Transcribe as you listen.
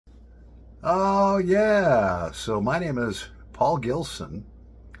Oh, yeah. So my name is Paul Gilson,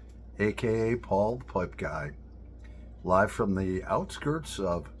 aka Paul the Pipe Guy, live from the outskirts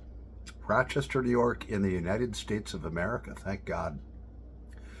of Rochester, New York, in the United States of America. Thank God.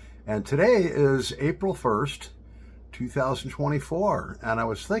 And today is April 1st, 2024. And I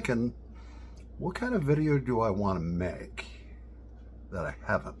was thinking, what kind of video do I want to make that I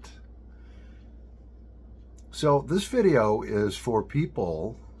haven't? So this video is for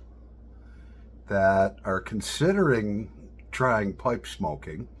people that are considering trying pipe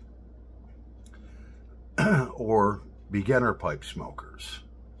smoking or beginner pipe smokers.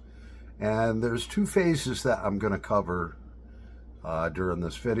 And there's two phases that I'm going to cover during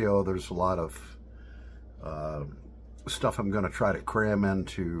this video. There's a lot of stuff I'm going to try to cram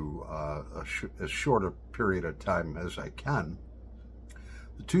into as short a period of time as I can.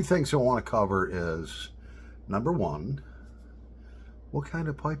 The two things I want to cover is, number one, what kind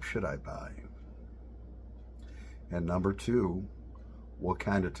of pipe should I buy? And number two, what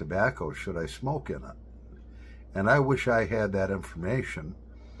kind of tobacco should I smoke in it? And I wish I had that information.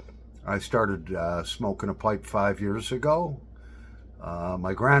 I started smoking a pipe 5 years ago.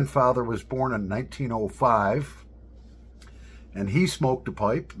 My grandfather was born in 1905, and he smoked a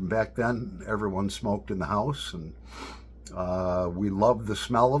pipe. And back then, everyone smoked in the house, and we loved the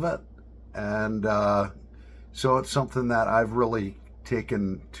smell of it. And so it's something that I've really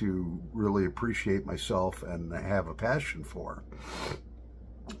taken to really appreciate myself and have a passion for.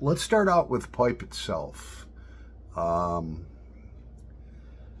 Let's start out with pipe itself.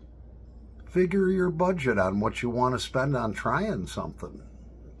 Figure your budget on what you want to spend on trying something.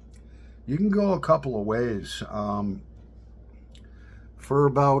 You can go a couple of ways. For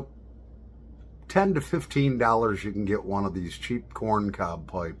about $10 to $15, you can get one of these cheap corn cob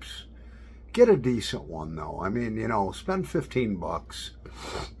pipes. Get a decent one, though. I mean, you know, spend 15 bucks.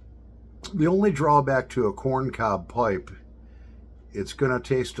 The only drawback to a corn cob pipe, it's going to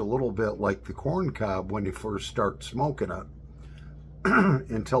taste a little bit like the corn cob when you first start smoking it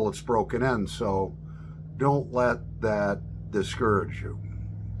until it's broken in. So don't let that discourage you.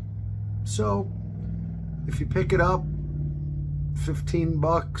 So if you pick it up, 15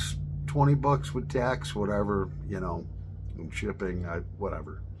 bucks, 20 bucks with tax, whatever, you know, and shipping,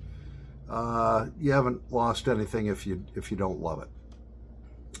 whatever. You haven't lost anything if you don't love it,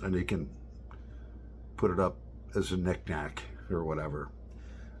 and you can put it up as a knick-knack or whatever.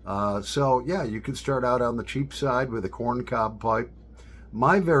 So yeah, you can start out on the cheap side with a corn cob pipe.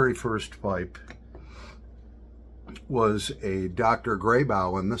 My very first pipe was a Dr.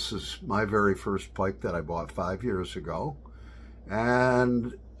 Grayboe, and this is my very first pipe that I bought 5 years ago.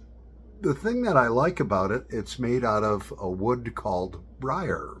 And the thing that I like about it, it's made out of a wood called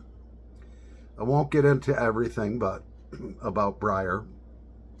briar. I won't get into everything about briar,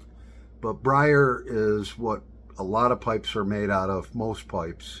 but briar is what a lot of pipes are made out of, most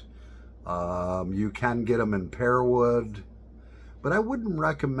pipes. You can get them in pear wood, but I wouldn't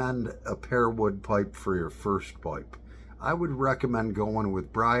recommend a pear wood pipe for your first pipe. I would recommend going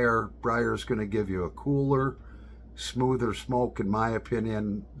with briar. Briar is going to give you a cooler, smoother smoke, in my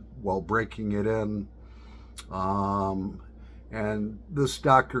opinion, while breaking it in. And this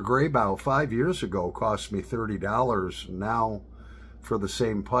Dr. Grayboe 5 years ago cost me $30, and now for the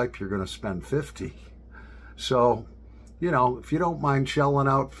same pipe you're going to spend $50. So, you know, if you don't mind shelling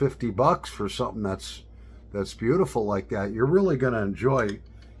out 50 bucks for something that's beautiful like that, you're really going to enjoy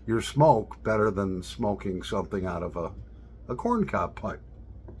your smoke better than smoking something out of a corncob pipe.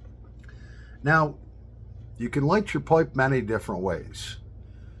 Now, you can light your pipe many different ways.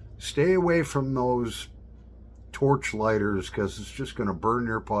 Stay away from those torch lighters, because it's just going to burn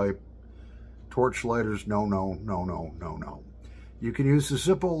your pipe. Torch lighters, no, no, no, no, no, no. You can use the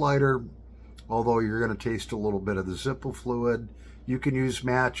Zippo lighter, although you're going to taste a little bit of the Zippo fluid. You can use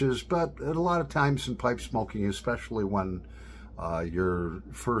matches, but a lot of times in pipe smoking, especially when you're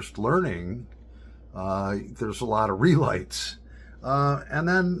first learning, there's a lot of relights. And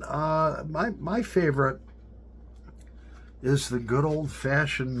then my favorite is the good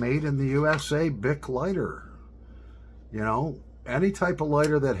old-fashioned made in the USA Bic lighter. You know, any type of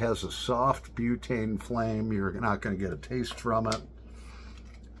lighter that has a soft butane flame, you're not going to get a taste from it.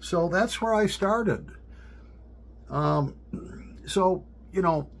 So that's where I started. So, you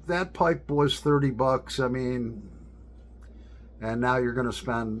know, that pipe was 30 bucks. I mean, and now you're going to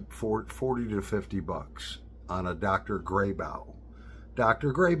spend 40 to 50 bucks on a Dr. Grayboe.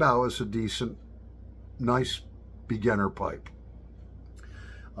 Dr. Grayboe is a decent, nice beginner pipe.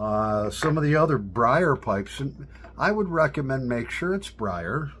 Some of the other briar pipes, and I would recommend make sure it's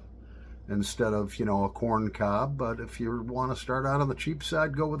briar instead of, you know, a corn cob. But if you want to start out on the cheap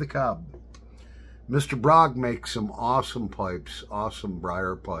side, go with a cob. Mr. Brog makes some awesome pipes, awesome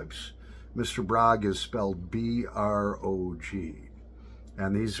briar pipes. Mr. Brog is spelled B-R-O-G.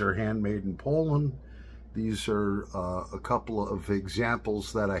 And these are handmade in Poland. These are a couple of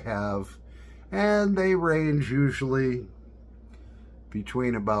examples that I have. And they range usually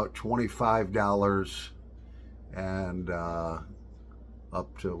between about $25 and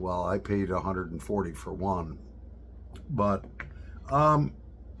up to, well, I paid $140 for one. But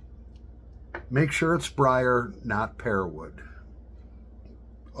make sure it's briar, not pearwood.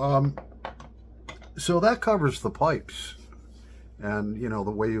 So that covers the pipes and, you know,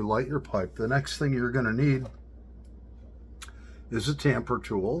 the way you light your pipe. The next thing you're going to need is a tamper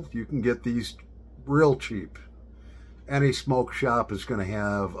tool. You can get these real cheap. Any smoke shop is going to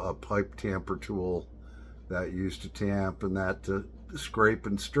have a pipe tamper tool that you use to tamp and that to scrape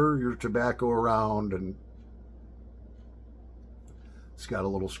and stir your tobacco around, and it's got a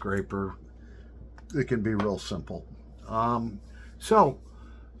little scraper. It can be real simple. So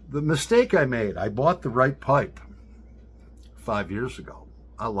the mistake I made, I bought the right pipe 5 years ago.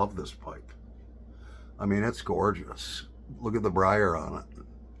 I love this pipe. I mean, it's gorgeous. Look at the briar on it.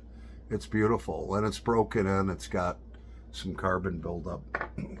 It's beautiful, and it's broken in. It's got some carbon buildup.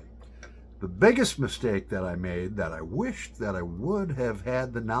 The biggest mistake that I made, that I wished that I would have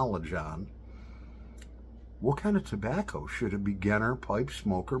had the knowledge on, what kind of tobacco should a beginner pipe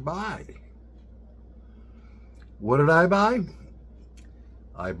smoker buy? What did I buy?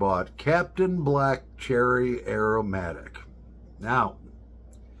 I bought Captain Black Cherry Aromatic. Now,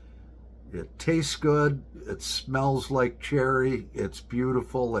 it tastes good, it smells like cherry, it's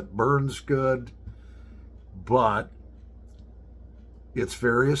beautiful, it burns good, but it's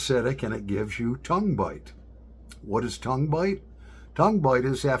very acidic and it gives you tongue bite. What is tongue bite? Tongue bite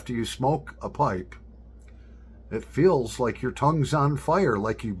is after you smoke a pipe, it feels like your tongue's on fire,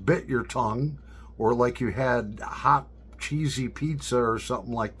 like you bit your tongue, or like you had hot cheesy pizza or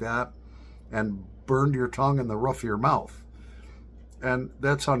something like that and burned your tongue in the roof of your mouth. And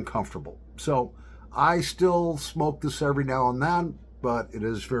that's uncomfortable. So I still smoke this every now and then, but it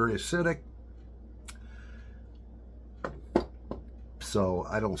is very acidic. So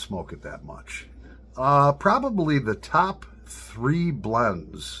I don't smoke it that much. Probably the top 3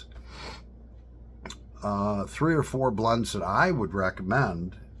 blends, 3 or 4 blends that I would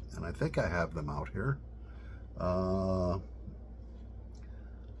recommend, and I think I have them out here.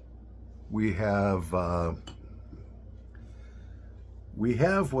 We have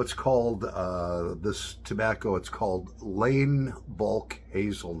what's called, this tobacco, it's called Lane Bulk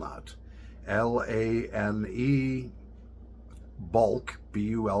Hazelnut. L-A-N-E Bulk,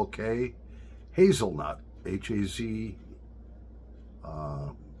 B-U-L-K, Hazelnut, H-A-Z-E-L-N-U-T.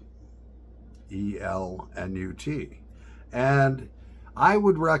 And I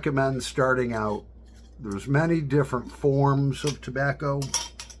would recommend starting out, there's many different forms of tobacco.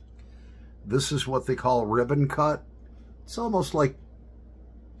 This is what they call ribbon cut. It's almost like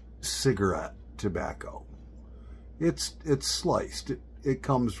cigarette tobacco. It's sliced. It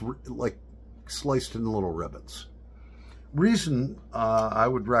comes like sliced in little ribbons. Reason I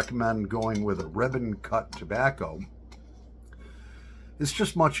would recommend going with a ribbon cut tobacco, it's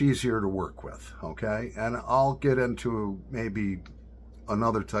just much easier to work with, okay? And I'll get into maybe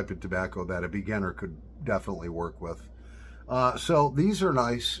another type of tobacco that a beginner could definitely work with. So these are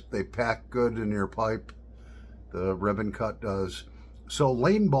nice. They pack good in your pipe. The ribbon cut does. So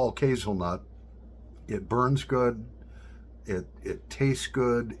Lane Bulk Hazelnut, it burns good. It tastes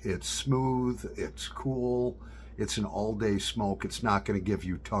good. It's smooth. It's cool. It's an all-day smoke. It's not going to give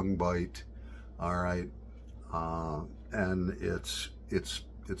you tongue bite. All right. And it's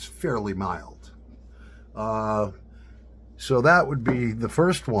fairly mild. So that would be the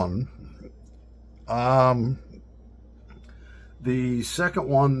first one. The second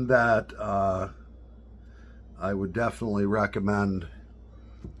one that I would definitely recommend,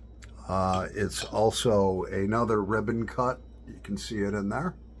 it's also another ribbon cut. You can see it in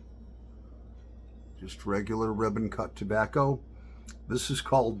there. Just regular ribbon cut tobacco. This is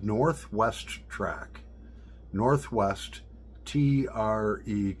called Northwest Track. Northwest,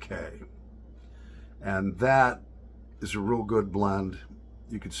 T-R-E-K. And that is a real good blend.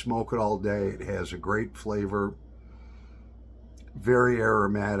 You could smoke it all day. It has a great flavor. Very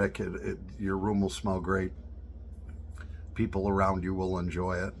aromatic. Your room will smell great. People around you will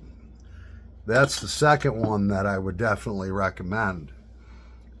enjoy it. That's the second one that I would definitely recommend.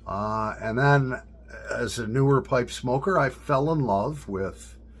 And then, as a newer pipe smoker, I fell in love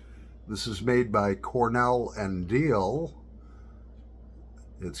with, this is made by Cornell and Diehl.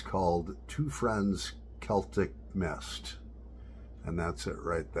 It's called Two Friends Celtic Mist. And that's it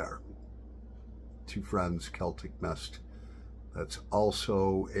right there. Two Friends Celtic Mist. That's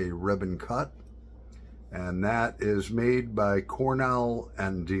also a ribbon cut, and that is made by Cornell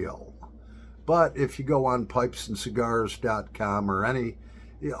and Deal. But if you go on pipesandcigars.com or any,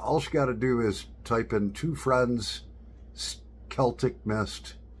 all you got to do is type in Two Friends Celtic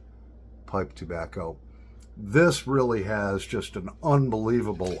Mist pipe tobacco. This really has just an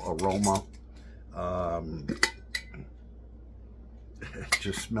unbelievable aroma. It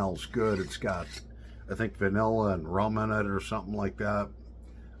just smells good. It's got, I think, vanilla and rum in it or something like that.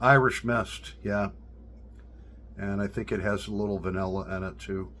 Irish mist, yeah. And I think it has a little vanilla in it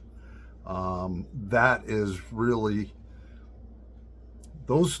too. That is really,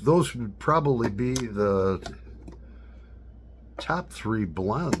 those would probably be the top 3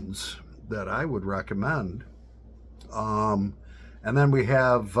 blends that I would recommend. And then we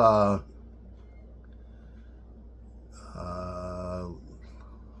have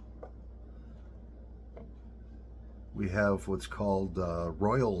what's called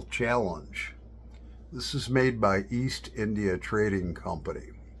Royal Challenge. This is made by East India Trading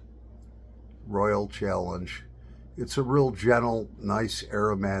Company. Royal Challenge. It's a real gentle, nice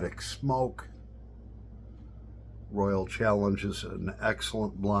aromatic smoke. Royal Challenge is an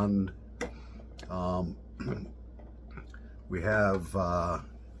excellent blend. We have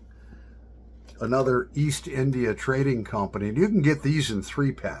another East India Trading Company. And you can get these in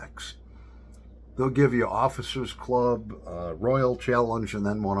 3-packs. They'll give you Officers Club, Royal Challenge, and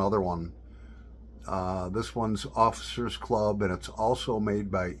then one other one. This one's Officers Club, and it's also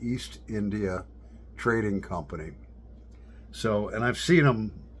made by East India Trading Company. So, and I've seen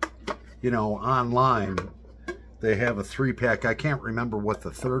them, you know, online. They have a 3-pack. I can't remember what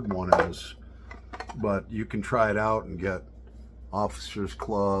the 3rd one is, but you can try it out and get Officers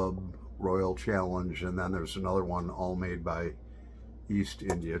Club, Royal Challenge, and then there's another one all made by East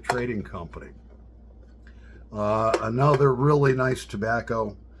India Trading Company. Another really nice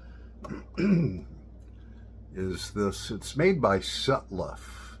tobacco is this. It's made by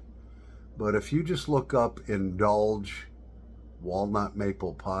Sutliff, but if you just look up Indulge Walnut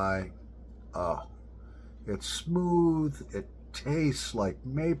Maple Pie, it's smooth, it tastes like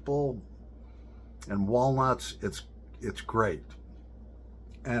maple and walnuts. It's great,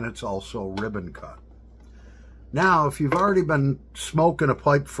 and it's also ribbon cut. Now, if you've already been smoking a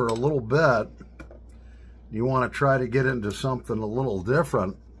pipe for a little bit, you want to try to get into something a little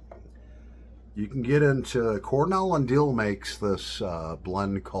different, you can get into, Cornell and Deal makes this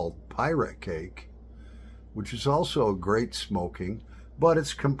blend called Pirate Cake, which is also great smoking, but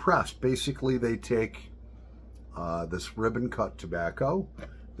it's compressed. Basically, they take this ribbon cut tobacco,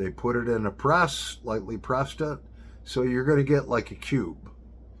 they put it in a press, lightly pressed it, so you're going to get like a cube,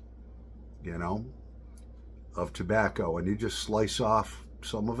 you know, of tobacco, and you just slice off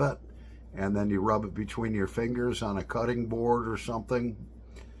some of it, and then you rub it between your fingers on a cutting board or something,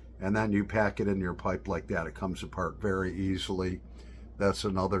 and then you pack it in your pipe like that. It comes apart very easily. That's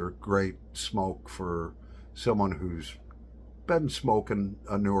another great smoke for someone who's been smoking,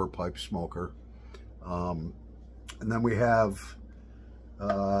 a newer pipe smoker. And then we have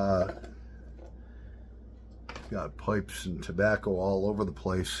got pipes and tobacco all over the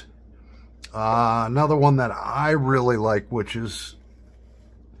place. Another one that I really like, which is,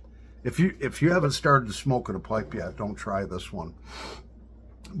 if you haven't started smoking a pipe yet, don't try this one.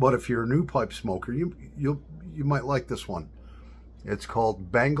 But if you're a new pipe smoker, you might like this one. It's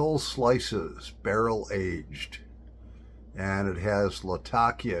called Bengal Slices Barrel Aged, and it has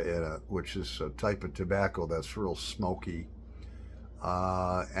Latakia in it, which is a type of tobacco that's real smoky,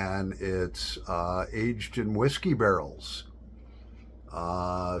 and it's aged in whiskey barrels.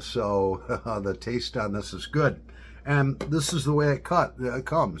 So the taste on this is good. And this is the way it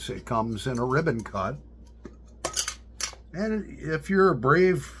comes. It comes in a ribbon cut. And if you're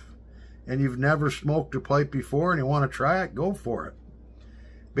brave and you've never smoked a pipe before and you want to try it, go for it.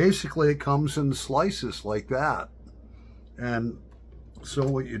 Basically, it comes in slices like that. And so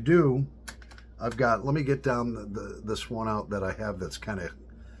what you do, let me get down this one out that I have that's kind of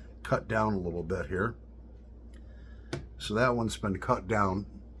cut down a little bit here. So that one's been cut down.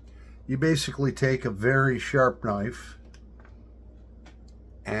 You basically take a very sharp knife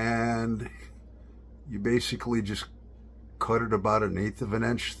and you basically just cut it about 1/8 of an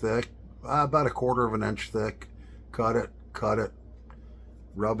inch thick, about 1/4 of an inch thick. Cut it,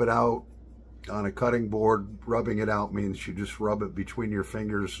 rub it out on a cutting board. Rubbing it out means you just rub it between your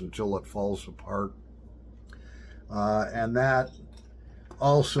fingers until it falls apart. And that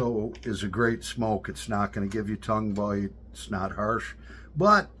also is a great smoke. It's not going to give you tongue bite. It's not harsh,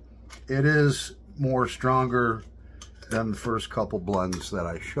 but it is more stronger than the first couple blends that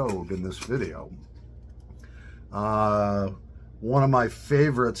I showed in this video. One of my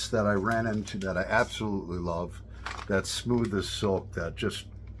favorites that I ran into that I absolutely love, that's smooth as silk, that just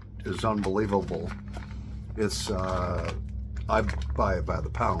is unbelievable. It's, I buy it by the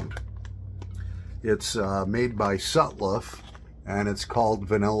pound. It's made by Sutliff, and it's called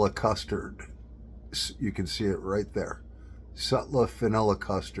Vanilla Custard. You can see it right there. Sutliff Vanilla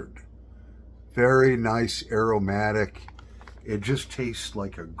Custard. Very nice, aromatic. It just tastes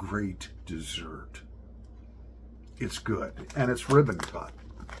like a great dessert. It's good, and it's ribbon cut.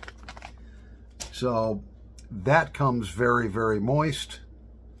 So that comes very, very moist.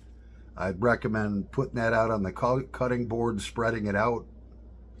 I'd recommend putting that out on the cutting board, spreading it out,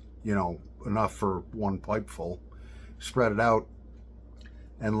 you know, enough for one pipe full. Spread it out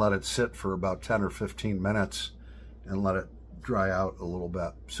and let it sit for about 10 or 15 minutes and let it dry out a little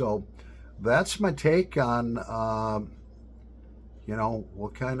bit. So that's my take on, you know,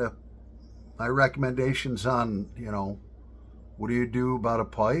 what kind of, my recommendations on, you know, what do you do about a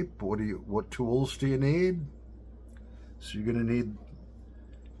pipe? What tools do you need? So you're going to need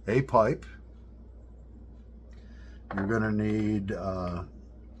a pipe. You're going to need a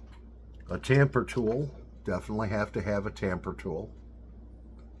tamper tool. Definitely have to have a tamper tool.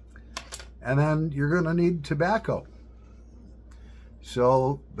 And then you're going to need tobacco.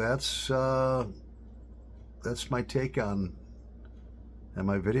 So that's my take on, and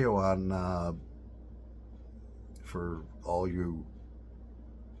my video on, for all you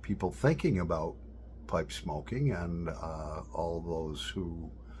people thinking about pipe smoking and all those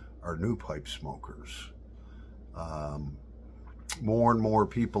who are new pipe smokers. More and more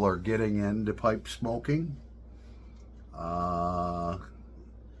people are getting into pipe smoking. The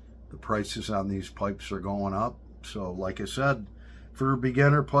prices on these pipes are going up. So like I said, for a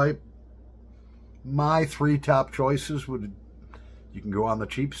beginner pipe, my 3 top choices would, you can go on the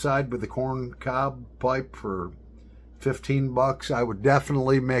cheap side with the corn cob pipe for 15 bucks. I would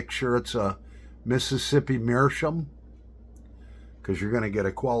definitely make sure it's a Mississippi Meerschaum, because you're going to get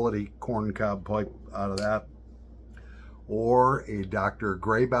a quality corn cob pipe out of that. Or a Dr.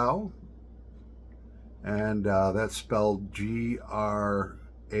 Grayboe, and that's spelled G-R-A-B-O-W.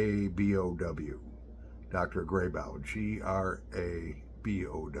 Dr. Grayboe, G-R-A-B-O-W.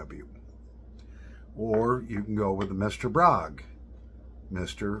 Or you can go with the Mr. Brogg,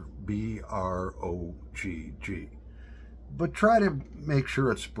 Mr. B-R-O-G-G. But try to make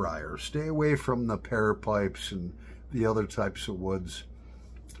sure it's briar. Stay away from the pear pipes and the other types of woods.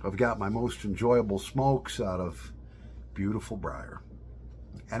 I've got my most enjoyable smokes out of beautiful briar.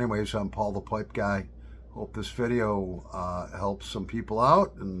 Anyways, I'm Paul the Pipe Guy. Hope this video helps some people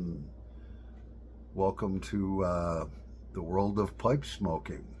out, and welcome to the world of pipe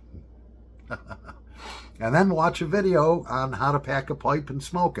smoking. And then watch a video on how to pack a pipe and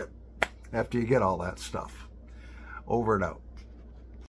smoke it after you get all that stuff. Over and out.